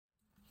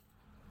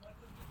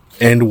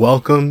And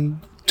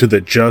welcome to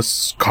the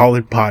Just Call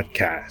It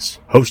podcast,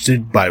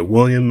 hosted by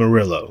William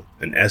Murillo,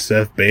 an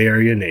SF Bay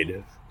Area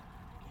native.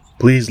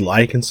 Please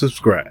like and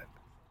subscribe.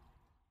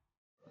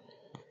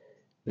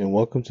 And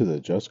welcome to the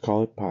Just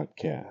Call It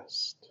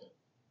podcast.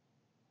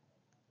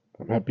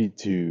 I'm happy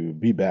to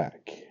be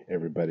back,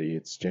 everybody.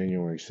 It's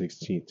January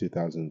 16th,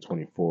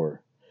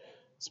 2024.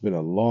 It's been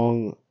a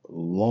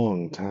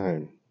long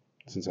time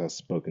since I've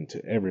spoken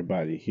to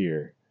everybody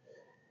here,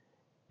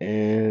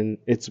 and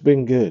it's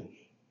been good.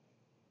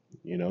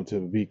 You know, to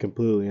be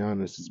completely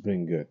honest, it's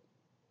been good.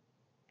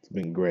 It's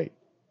been great.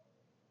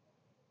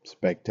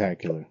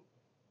 Spectacular.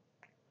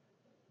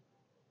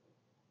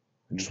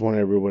 I just want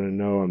everyone to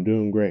know I'm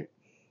doing great.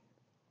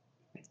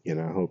 And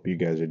I hope you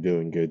guys are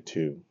doing good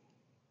too.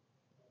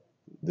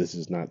 This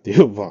is not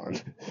Theo Vaughn.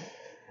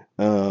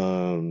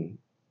 I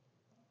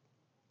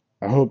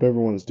hope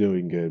everyone's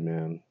doing good,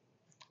 man.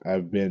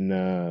 I've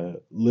been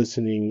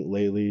listening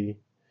lately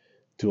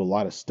to a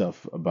lot of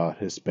stuff about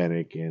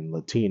Hispanic and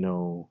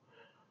Latino,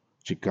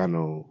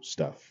 Chicano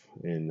stuff,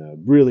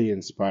 and really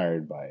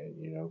inspired by it,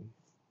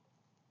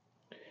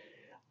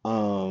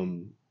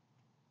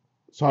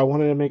 So I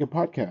wanted to make a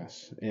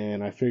podcast,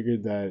 and I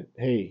figured that,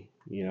 hey,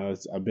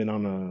 I've been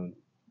on a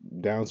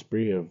down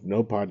spree of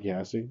no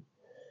podcasting,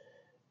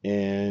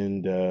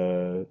 and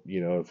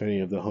if any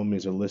of the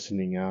homies are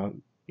listening out,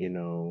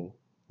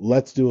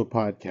 let's do a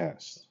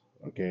podcast,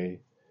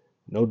 okay?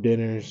 No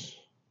dinners,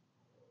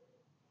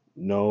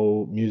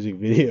 no music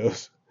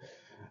videos.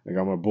 I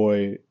got my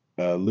boy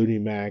Looney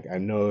Mac. I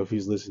know if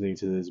he's listening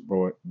to this,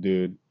 bro,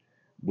 dude.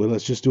 Well,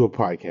 let's just do a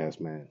podcast,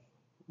 man.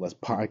 Let's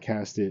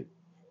podcast it.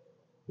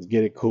 Let's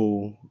get it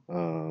cool.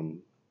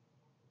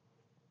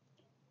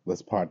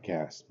 Let's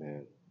podcast,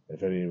 man.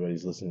 If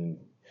anybody's listening,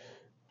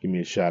 give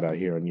me a shout out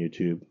here on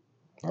YouTube.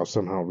 I'll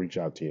somehow reach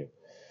out to you.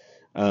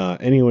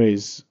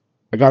 Anyways,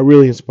 I got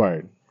really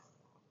inspired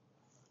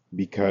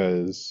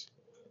because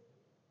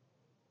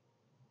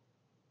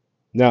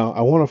now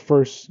I want to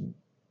first,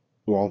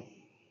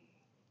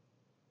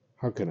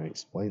 how can I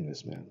explain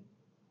this, man?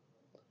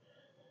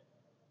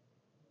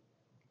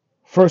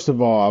 First of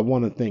all, I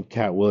want to thank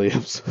Cat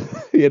Williams.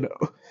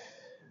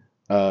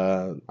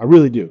 I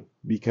really do,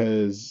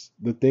 because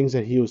the things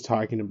that he was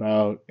talking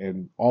about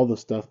and all the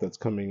stuff that's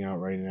coming out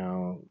right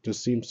now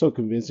just seems so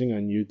convincing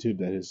on YouTube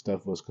that his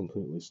stuff was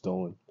completely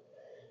stolen.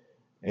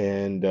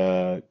 And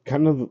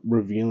kind of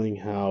revealing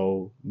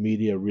how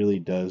media really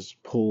does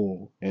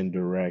pull and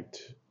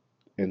direct,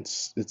 and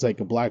it's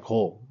like a black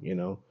hole,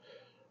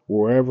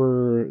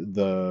 wherever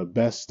the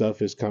best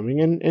stuff is coming.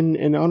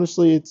 And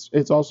honestly,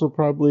 it's also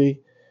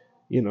probably,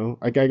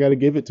 I got to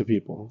give it to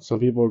people. Some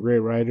people are great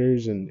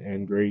writers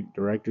and great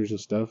directors and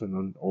stuff,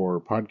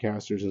 or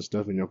podcasters and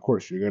stuff. And of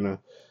course, you're going to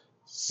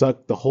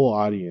suck the whole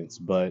audience.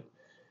 But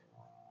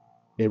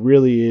it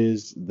really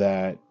is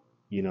that,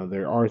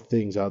 there are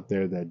things out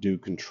there that do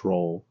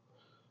control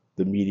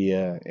the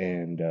media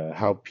and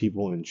how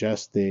people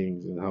ingest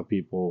things and how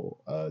people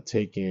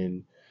take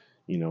in,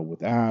 with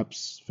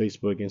apps,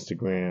 Facebook,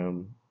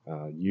 Instagram,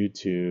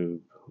 YouTube,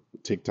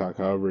 TikTok,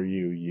 however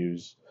you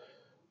use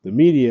the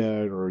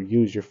media or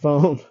use your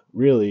phone,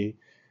 really,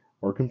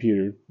 or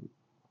computer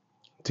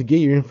to get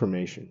your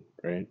information,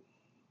 right?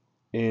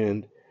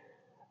 And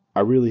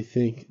I really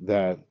think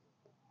that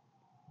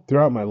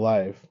throughout my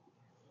life,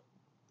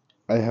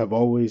 I have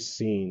always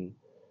seen,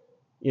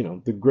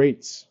 the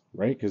greats,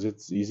 right? Because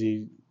it's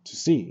easy to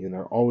see and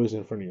they're always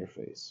in front of your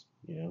face,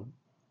 and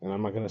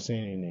I'm not going to say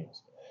any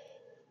names,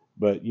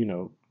 but,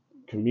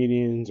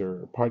 comedians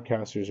or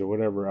podcasters or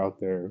whatever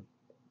out there,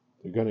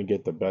 they're going to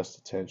get the best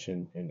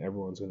attention, and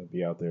everyone's going to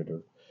be out there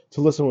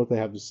to listen to what they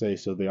have to say.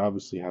 So they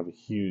obviously have a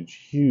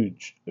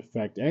huge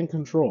effect and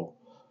control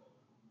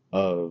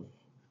of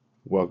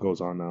what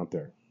goes on out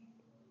there.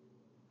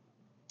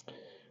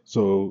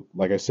 So,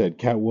 like I said,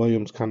 Cat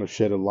Williams kind of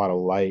shed a lot of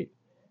light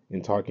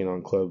in talking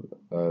on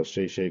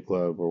Shay Shay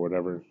Club or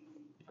whatever.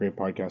 Great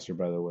podcaster,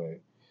 by the way.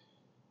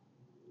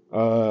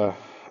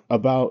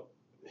 About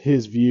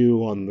his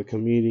view on the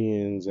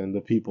comedians and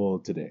the people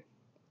today,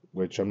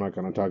 which I'm not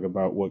going to talk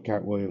about what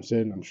Cat Williams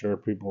said. I'm sure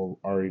people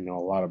already know a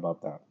lot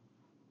about that.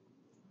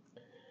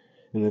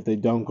 And if they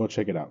don't, go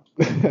check it out.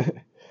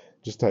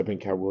 Just type in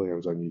Cat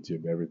Williams on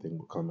YouTube. Everything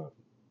will come up.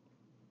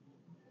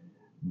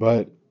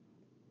 But,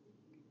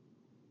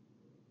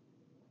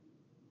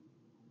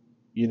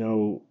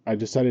 I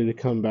decided to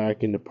come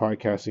back into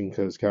podcasting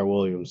because Cat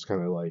Williams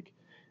kind of like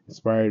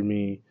inspired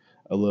me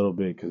a little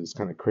bit, because it's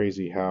kind of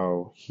crazy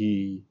how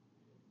he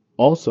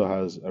also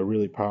has a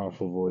really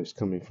powerful voice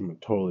coming from a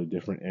totally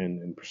different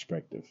end and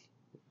perspective.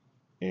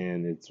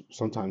 And it's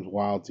sometimes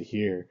wild to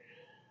hear,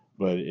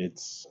 but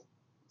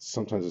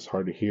sometimes it's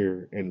hard to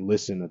hear and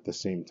listen at the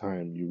same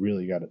time. You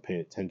really got to pay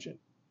attention.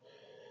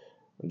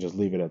 And just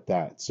leave it at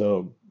that.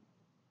 So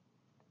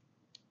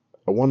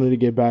I wanted to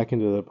get back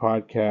into the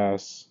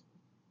podcast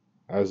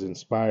as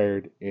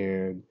inspired,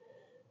 and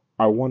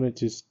I wanted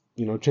to,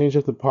 change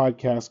up the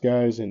podcast,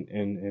 guys,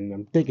 and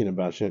I'm thinking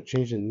about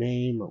change the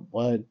name or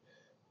what.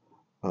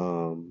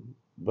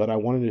 But I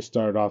wanted to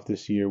start off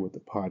this year with a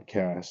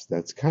podcast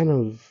that's kind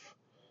of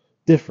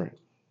different,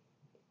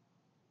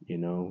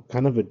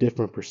 kind of a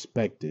different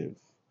perspective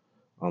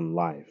on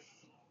life,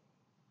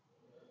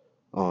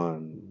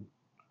 on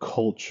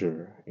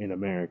culture in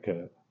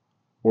America,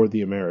 or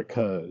the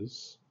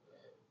Americas,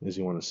 as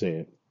you want to say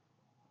it,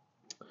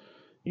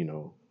 you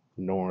know,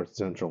 North,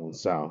 Central, and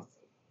South.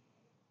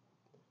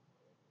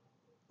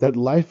 That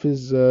life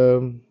is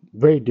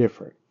very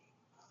different,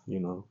 you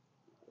know.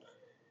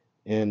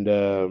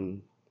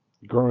 And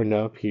growing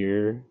up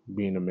here,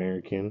 being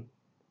American,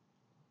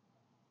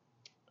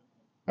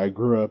 I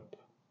grew up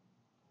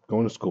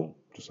going to school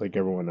just like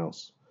everyone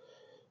else.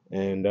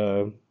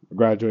 And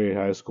graduated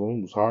high school.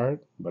 It was hard,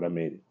 but I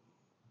made it.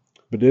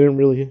 But didn't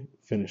really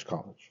finish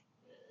college.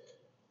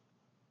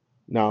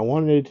 Now, I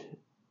wanted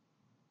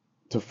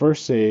to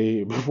first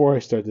say, before I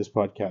start this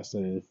podcast,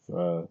 that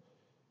if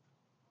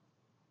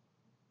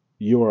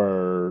you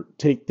are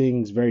take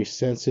things very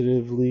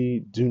sensitively,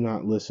 do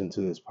not listen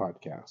to this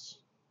podcast.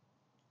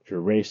 If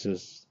you're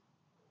racist,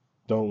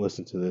 don't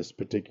listen to this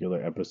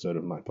particular episode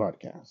of my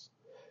podcast.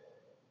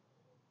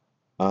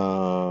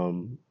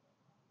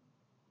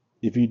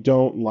 If you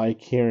don't like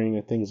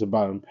hearing things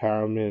about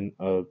empowerment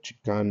of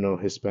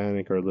Chicano,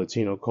 Hispanic, or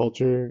Latino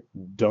culture,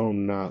 do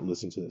not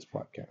listen to this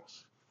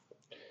podcast.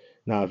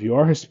 Now, if you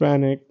are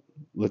Hispanic,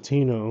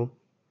 Latino,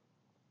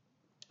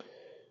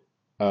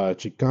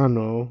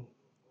 Chicano,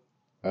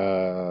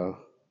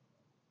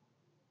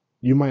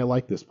 you might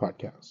like this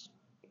podcast.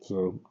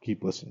 So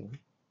keep listening.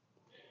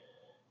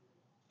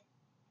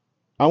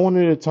 I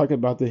wanted to talk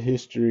about the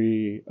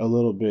history a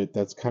little bit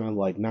that's kind of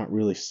like not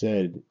really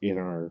said in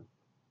our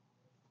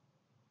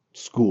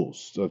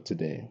schools of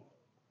today.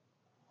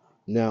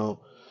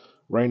 Now,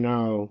 right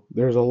now,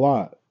 there's a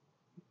lot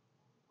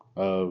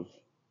of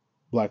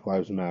Black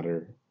Lives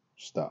Matter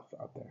stuff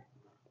out there.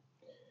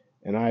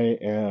 And I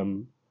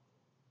am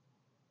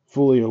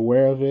fully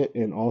aware of it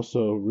and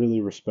also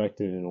really respect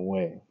it in a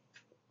way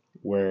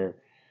where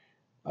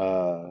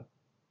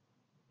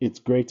it's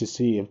great to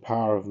see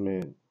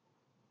empowerment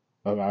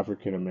of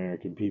African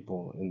American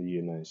people in the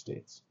United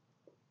States.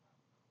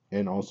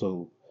 And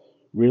also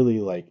really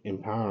like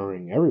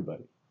empowering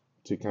everybody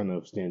to kind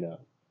of stand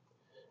up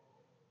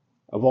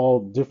of all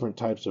different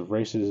types of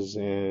races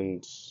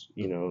and,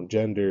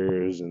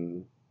 genders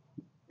and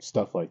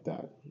stuff like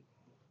that.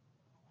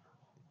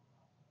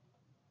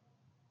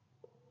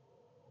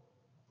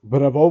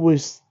 But I've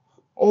always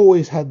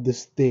had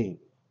this thing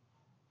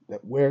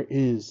that where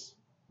is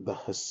the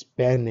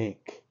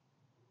Hispanic,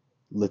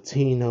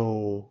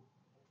 Latino,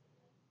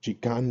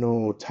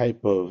 Chicano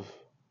type of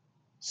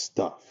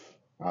stuff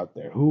out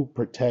there? Who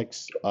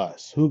protects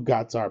us? Who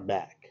got our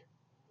back?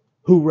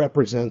 Who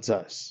represents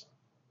us?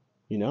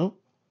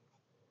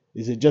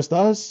 Is it just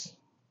us?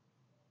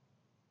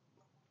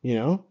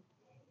 Now,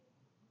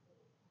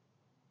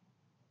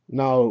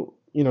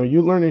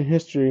 you learn in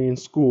history in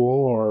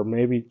school or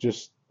maybe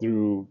just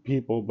through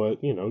people, but,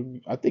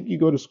 I think you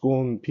go to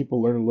school and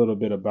people learn a little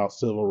bit about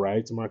civil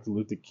rights, Martin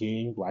Luther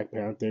King, Black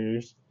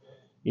Panthers.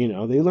 They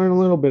learn a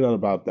little bit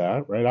about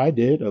that, right? I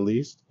did, at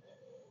least.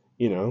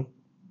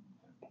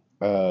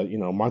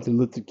 Martin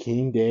Luther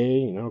King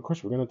Day, of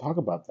course we're going to talk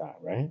about that,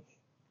 right?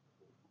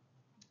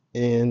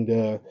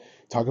 And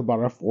talk about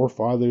our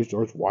forefathers,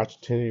 George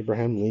Washington,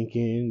 Abraham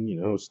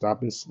Lincoln,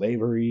 stopping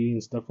slavery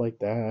and stuff like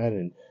that.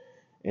 And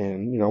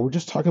we're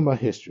just talking about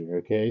history,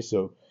 okay?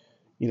 So,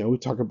 we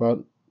talk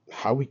about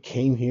how we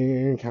came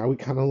here and how we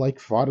kind of like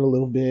fought a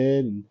little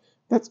bit. And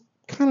that's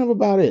kind of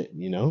about it,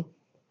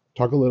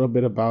 Talk a little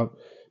bit about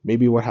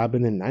maybe what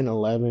happened in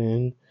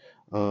 9/11,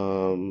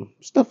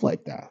 stuff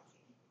like that,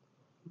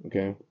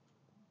 okay?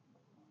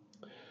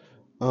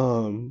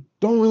 Don't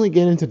really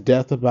get into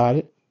depth about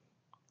it.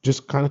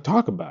 Just kind of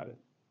talk about it.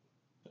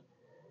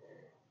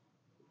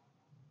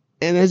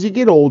 And as you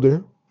get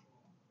older,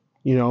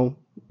 you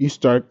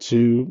start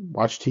to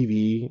watch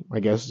TV,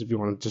 I guess, if you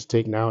want to just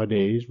take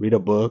nowadays, read a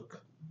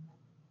book,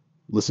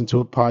 listen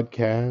to a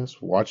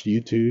podcast, watch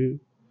YouTube,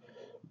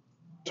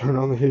 turn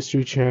on the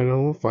History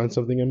Channel, find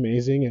something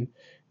amazing, and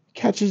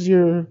catches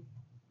your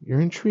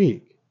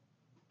intrigue.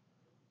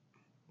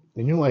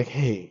 And you're like,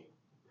 hey,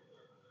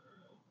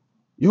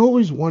 you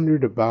always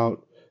wondered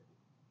about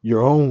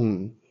your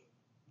own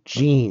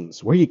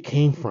genes, where you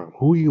came from,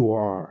 who you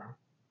are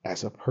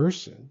as a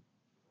person,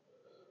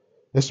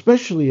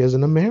 especially as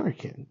an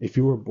American, if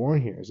you were born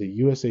here as a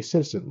USA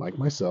citizen like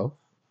myself.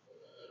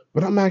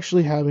 But I'm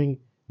actually I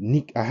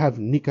have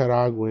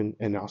Nicaraguan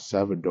and El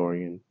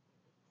Salvadorian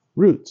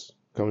roots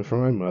coming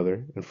from my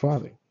mother and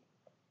father.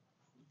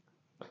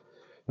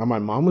 Now, my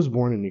mom was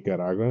born in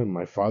Nicaragua and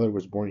my father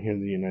was born here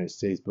in the United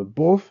States, but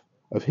both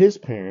of his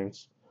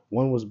parents,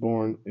 one was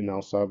born in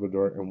El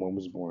Salvador and one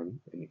was born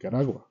in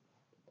Nicaragua.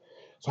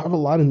 So I have a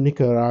lot of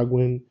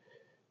Nicaraguan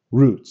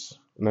roots,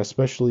 and I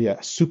especially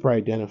super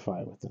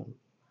identify with them,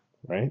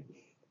 right?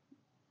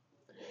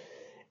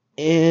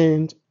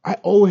 And I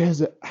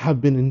always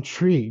have been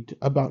intrigued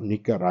about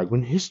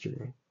Nicaraguan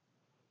history.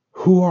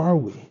 Who are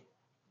we?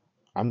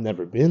 I've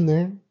never been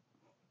there.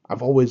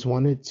 I've always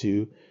wanted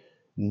to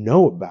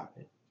know about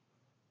it.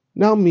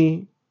 Now,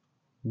 me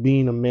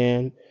being a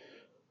man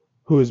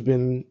who has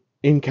been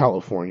in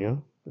California,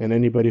 and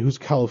anybody who's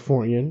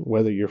Californian,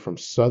 whether you're from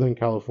Southern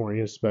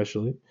California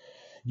especially,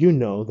 you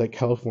know that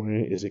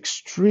California is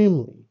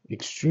extremely,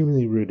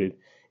 extremely rooted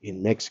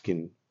in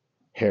Mexican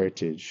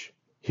heritage,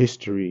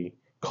 history,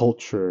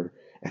 culture,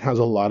 and has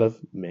a lot of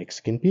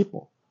Mexican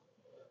people.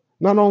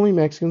 Not only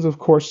Mexicans, of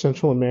course,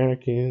 Central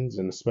Americans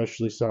and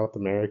especially South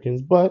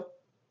Americans, but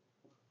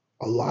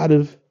a lot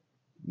of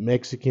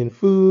Mexican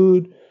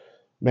food,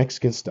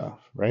 Mexican stuff,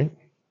 right?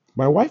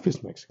 My wife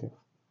is Mexican,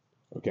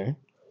 okay?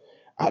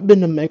 I've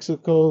been to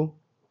Mexico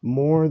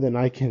more than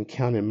I can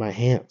count in my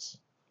hands,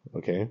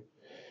 okay?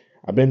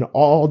 I've been to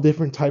all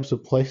different types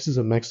of places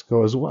in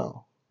Mexico as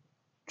well.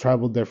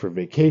 Traveled there for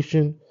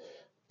vacation,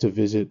 to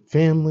visit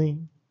family,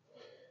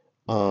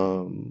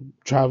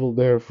 traveled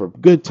there for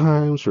good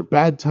times, for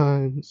bad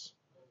times.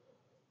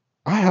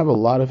 I have a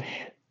lot of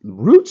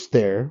roots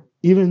there,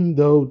 even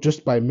though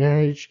just by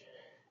marriage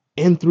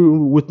and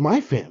through with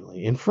my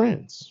family and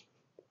friends.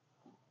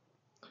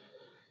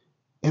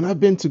 And I've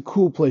been to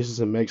cool places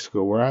in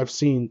Mexico where I've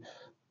seen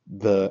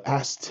the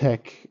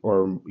Aztec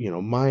or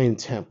Mayan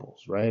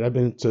temples, right? I've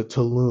been to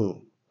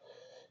Tulum.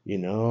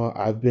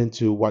 I've been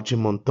to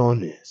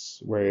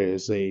Huachimontones, where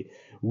is a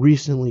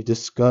recently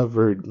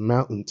discovered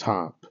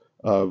mountaintop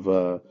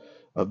of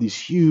these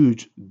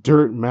huge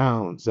dirt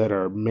mounds that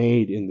are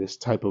made in this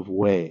type of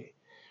way,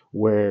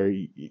 where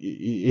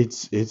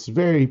it's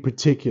very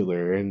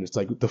particular, and it's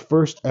like the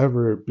first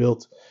ever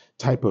built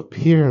type of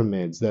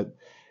pyramids that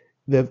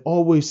they've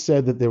always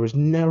said that there was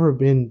never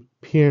been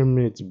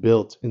pyramids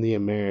built in the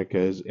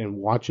Americas, and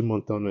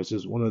Huachimontones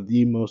is one of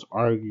the most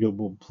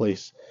arguable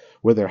place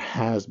where there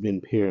has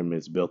been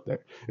pyramids built there.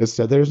 It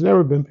said there's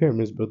never been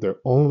pyramids built there,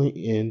 only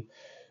in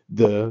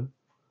the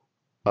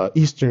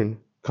eastern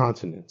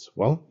continents.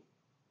 Well,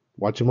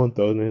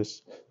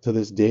 Huachimontones to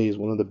this day is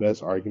one of the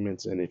best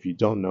arguments, and if you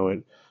don't know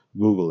it,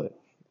 Google it.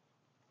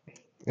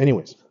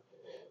 Anyways,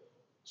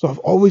 so I've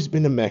always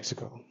been to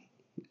Mexico.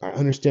 I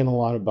understand a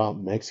lot about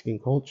Mexican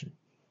culture.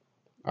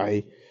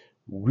 I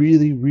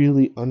really,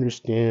 really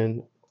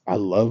understand. I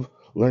love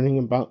learning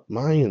about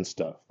Mayan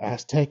stuff,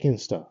 Aztecan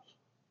stuff,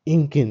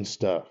 Incan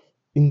stuff,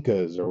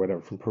 Incas or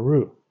whatever from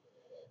Peru.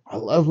 I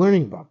love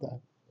learning about that.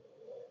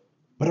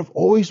 But I've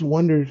always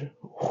wondered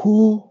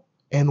who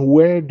and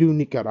where do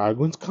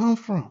Nicaraguans come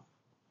from,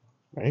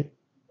 right?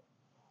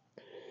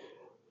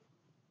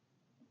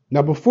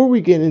 Now, before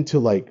we get into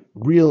like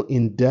real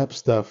in-depth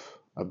stuff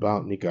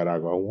about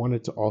Nicaragua, I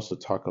wanted to also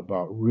talk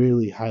about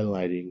really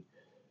highlighting,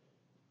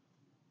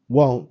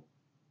 well,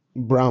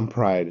 brown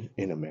pride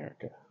in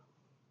America.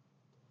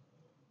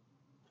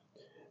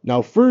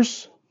 Now,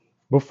 first,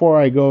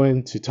 before I go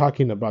into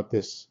talking about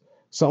this,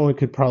 someone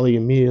could probably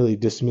immediately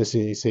dismiss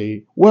it and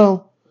say,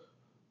 well,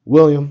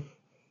 William,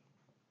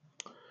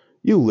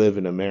 you live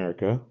in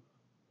America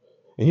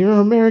and you're an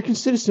American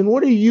citizen.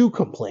 What are you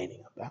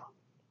complaining about?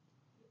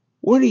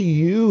 What do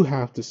you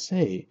have to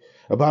say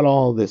about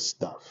all this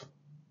stuff?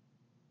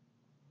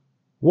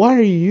 Why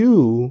are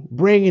you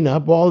bringing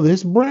up all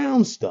this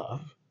brown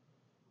stuff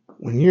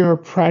when you're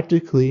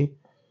practically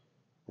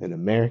an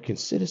American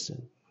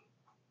citizen?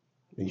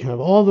 And you have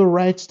all the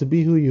rights to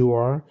be who you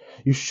are.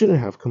 You shouldn't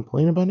have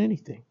complained about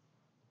anything.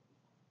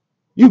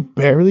 You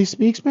barely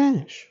speak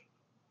Spanish.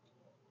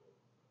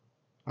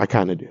 I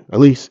kind of do. At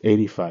least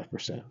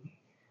 85%.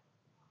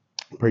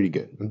 Pretty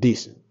good. I'm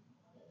decent.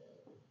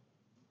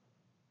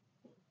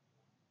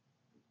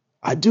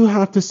 I do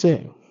have to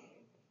say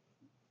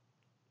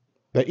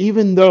that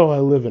even though I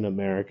live in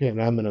America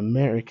and I'm an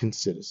American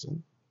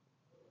citizen,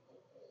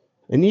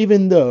 and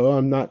even though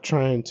I'm not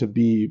trying to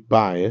be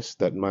biased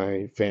that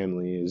my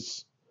family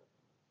is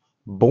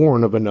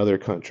born of another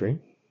country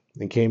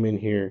and came in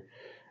here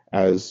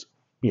as,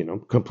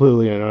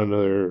 completely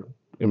another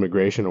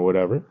immigration or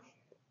whatever,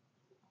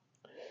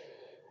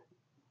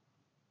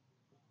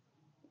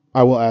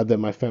 I will add that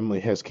my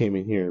family has came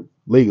in here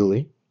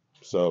legally.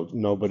 So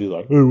nobody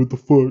like, hey, what the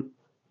fuck?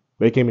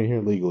 They came in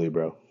here legally,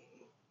 bro.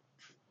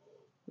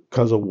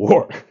 Because of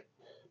war.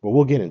 But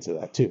we'll get into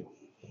that too.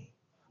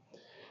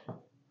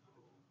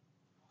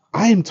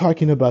 I am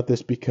talking about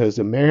this because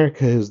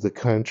America is the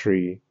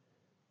country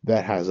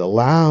that has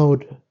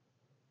allowed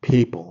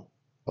people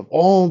of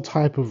all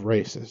type of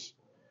races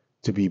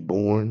to be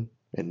born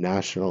and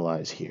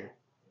nationalized here.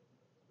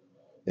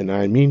 And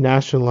I mean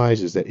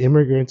nationalized is that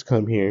immigrants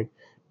come here,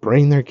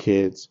 bring their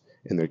kids,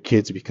 and their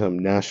kids become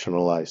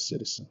nationalized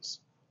citizens.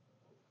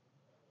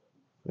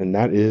 And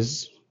that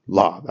is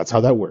law. That's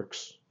how that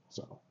works.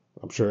 So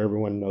I'm sure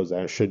everyone knows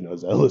that or should know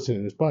that listening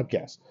to this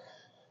podcast.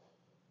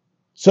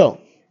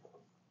 So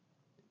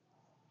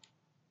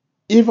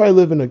if I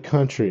live in a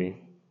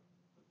country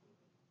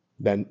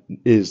that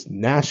is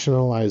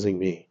nationalizing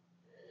me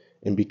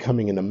and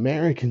becoming an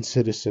American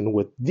citizen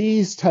with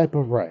these type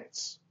of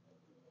rights,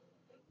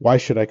 why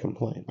should I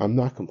complain? I'm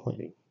not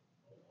complaining.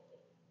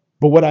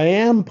 But what I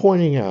am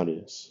pointing out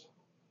is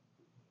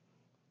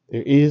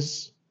there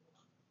is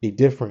a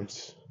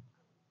difference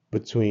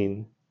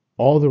between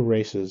all the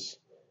races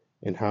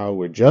and how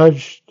we're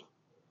judged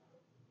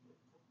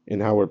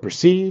and how we're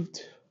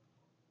perceived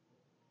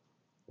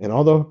and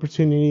all the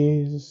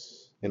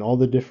opportunities and all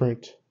the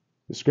different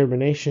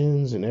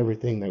discriminations and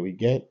everything that we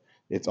get,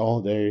 it's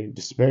all very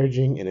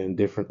disparaging and in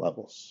different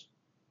levels.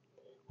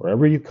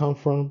 Wherever you come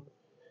from,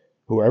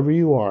 whoever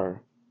you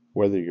are,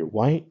 whether you're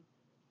white,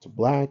 to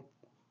black,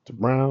 to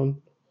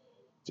brown,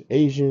 to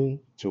Asian,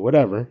 to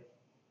whatever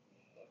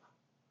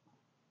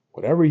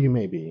you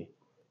may be,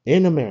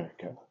 in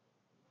America,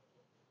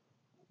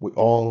 we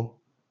all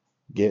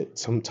get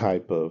some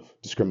type of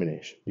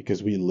discrimination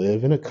because we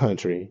live in a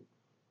country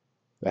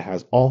that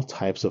has all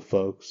types of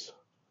folks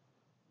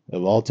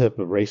of all type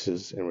of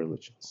races and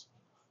religions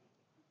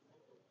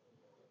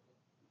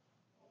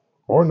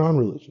or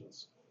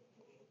non-religions.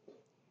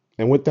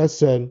 And with that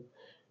said,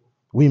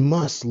 we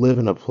must live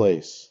in a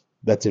place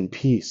that's in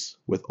peace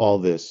with all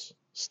this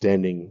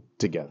standing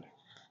together.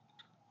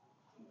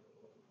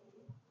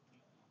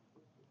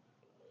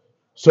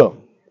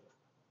 So,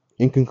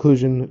 in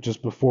conclusion,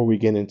 just before we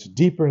get into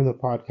deeper in the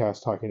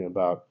podcast talking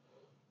about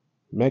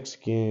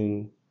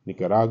Mexican,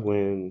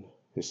 Nicaraguan,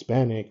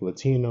 Hispanic,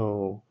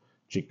 Latino,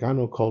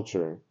 Chicano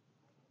culture,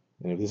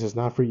 and if this is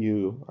not for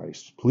you, I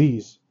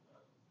please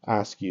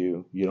ask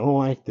you, you don't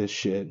like this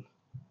shit,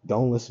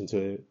 don't listen to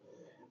it.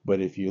 But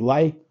if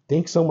you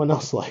think someone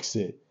else likes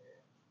it,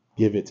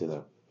 give it to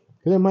them.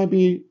 Because it might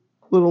be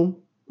little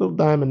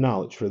diamond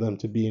knowledge for them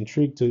to be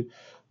intrigued to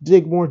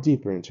dig more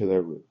deeper into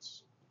their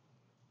roots.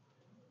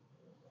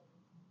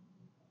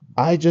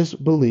 I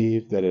just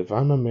believe that if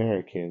I'm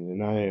American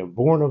and I am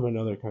born of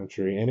another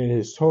country, and it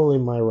is totally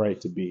my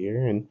right to be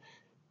here, and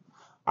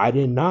I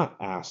did not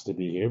ask to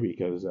be here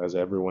because, as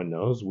everyone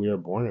knows, we are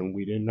born and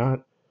we did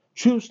not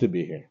choose to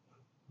be here,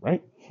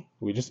 right?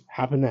 We just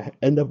happen to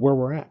end up where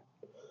we're at.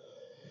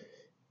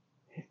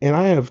 And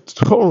I have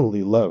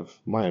totally loved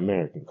my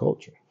American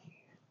culture.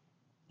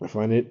 I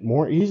find it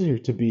more easier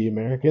to be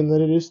American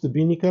than it is to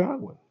be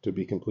Nicaraguan, to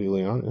be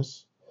completely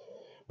honest.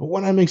 But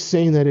what I'm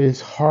saying that it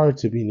is hard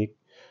to be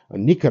a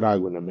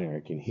Nicaraguan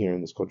American here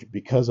in this country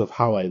because of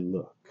how I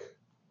look.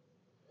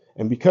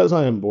 And because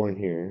I am born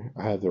here,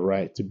 I have the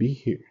right to be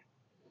here.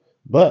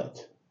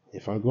 But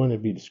if I'm going to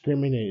be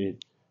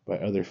discriminated by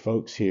other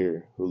folks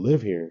here who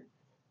live here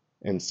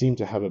and seem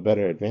to have a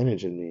better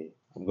advantage than me,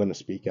 I'm going to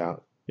speak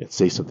out and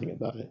say something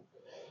about it.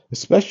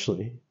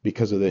 Especially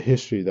because of the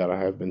history that I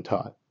have been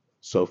taught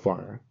so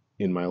far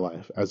in my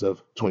life as of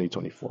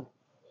 2024.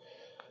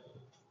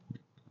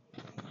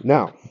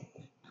 Now,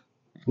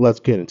 let's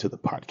get into the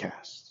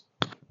podcast.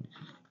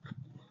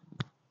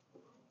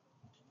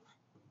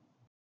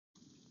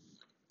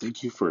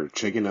 Thank you for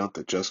checking out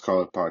the Just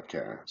Call It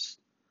podcast.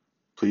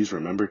 Please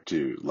remember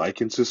to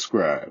like and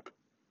subscribe.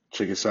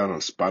 Check us out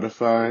on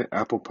Spotify,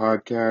 Apple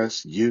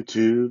Podcasts,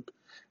 YouTube,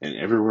 and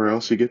everywhere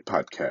else you get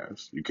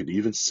podcasts. You could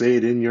even say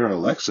it in your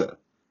Alexa.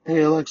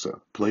 Hey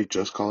Alexa, play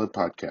Just Call It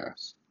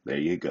podcast. There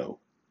you go.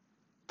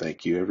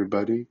 Thank you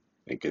everybody,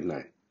 and good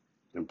night.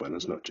 And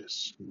buenas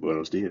noches.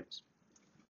 Buenos dias.